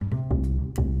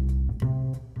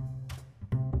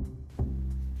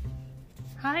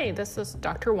Hi, this is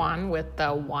Dr. Juan with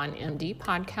the Juan MD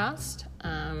podcast,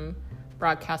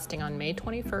 broadcasting on May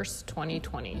 21st,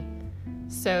 2020.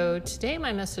 So today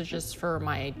my message is for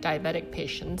my diabetic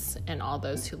patients and all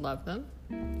those who love them.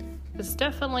 It's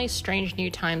definitely strange new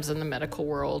times in the medical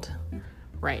world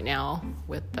right now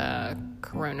with the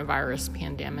coronavirus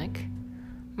pandemic.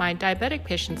 My diabetic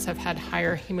patients have had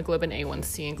higher hemoglobin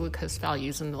A1C and glucose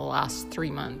values in the last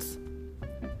 3 months.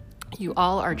 You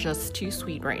all are just too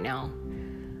sweet right now.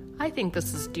 I think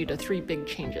this is due to 3 big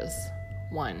changes.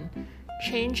 1,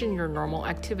 change in your normal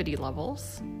activity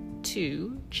levels.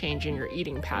 2, change in your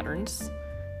eating patterns,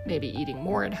 maybe eating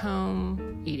more at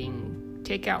home, eating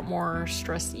takeout more,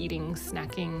 stress eating,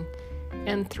 snacking.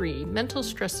 And 3, mental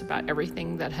stress about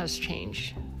everything that has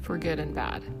changed, for good and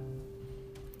bad.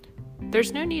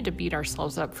 There's no need to beat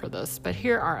ourselves up for this, but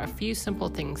here are a few simple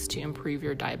things to improve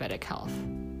your diabetic health.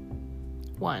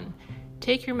 1,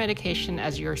 take your medication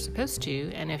as you're supposed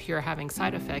to, and if you're having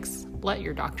side effects, let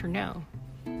your doctor know.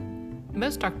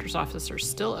 Most doctors' offices are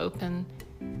still open,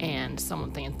 and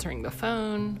someone's answering the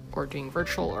phone or doing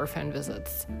virtual or phone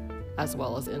visits, as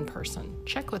well as in person.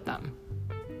 Check with them.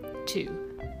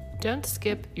 2, don't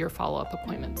skip your follow-up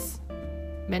appointments.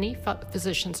 Many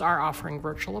physicians are offering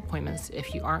virtual appointments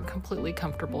if you aren't completely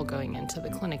comfortable going into the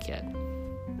clinic yet.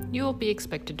 You will be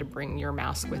expected to bring your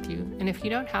mask with you, and if you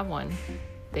don't have one,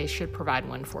 they should provide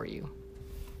one for you.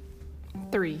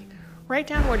 3, write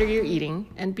down what you're eating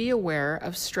and be aware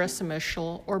of stress,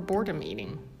 emotional, or boredom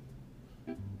eating.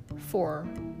 4,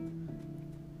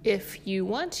 if you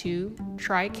want to,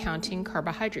 try counting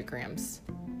carbohydrate grams.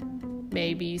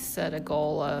 Maybe set a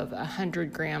goal of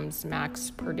 100 grams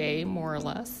max per day, more or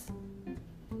less.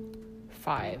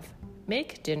 5,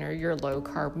 make dinner your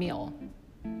low-carb meal.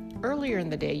 Earlier in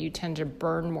the day, you tend to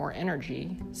burn more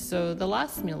energy, so the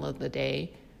last meal of the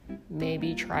day,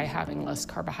 maybe try having less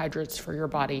carbohydrates for your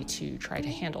body to try to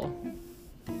handle.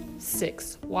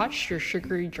 6, watch your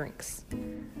sugary drinks.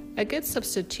 A good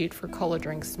substitute for cola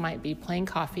drinks might be plain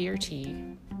coffee or tea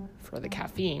for the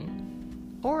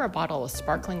caffeine, or a bottle of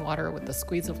sparkling water with a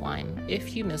squeeze of lime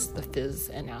if you miss the fizz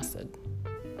and acid.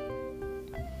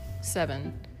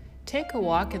 7, take a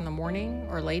walk in the morning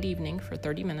or late evening for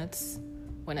 30 minutes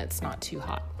when it's not too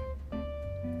hot.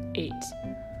 8,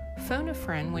 phone a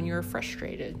friend when you're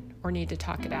frustrated or need to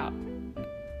talk it out.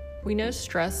 We know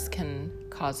stress can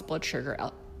cause blood sugar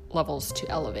levels to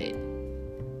elevate.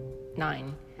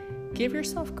 9, give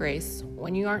yourself grace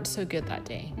when you aren't so good that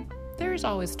day. There is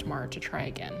always tomorrow to try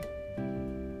again.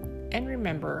 And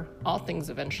remember, all things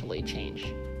eventually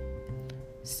change.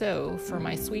 So, for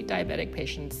my sweet diabetic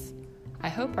patients, I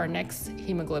hope our next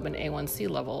hemoglobin A1C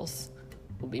levels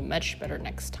will be much better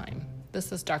next time.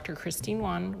 This is Dr. Christine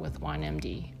Juan with Juan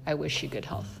MD. I wish you good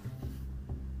health.